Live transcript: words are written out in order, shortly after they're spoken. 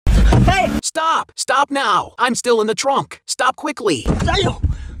Stop! Stop now! I'm still in the trunk! Stop quickly!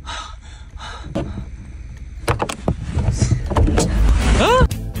 Huh?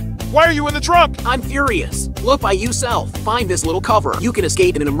 Why are you in the trunk? I'm furious. Look by yourself. Find this little cover. You can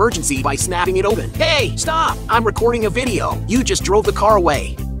escape in an emergency by snapping it open. Hey, stop! I'm recording a video. You just drove the car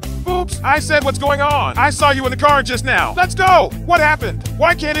away. Oops, I said what's going on. I saw you in the car just now. Let's go! What happened?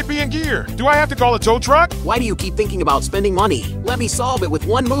 Why can't it be in gear? Do I have to call a tow truck? Why do you keep thinking about spending money? Let me solve it with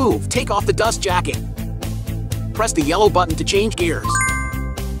one move. Take off the dust jacket. Press the yellow button to change gears.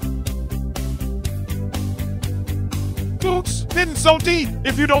 Oops, hidden so deep.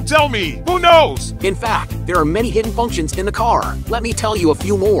 If you don't tell me, who knows? In fact, there are many hidden functions in the car. Let me tell you a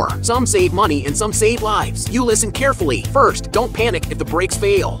few more. Some save money and some save lives. You listen carefully. First, don't panic if the brakes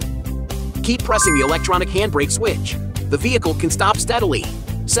fail. Keep pressing the electronic handbrake switch. The vehicle can stop steadily.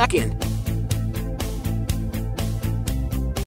 Second,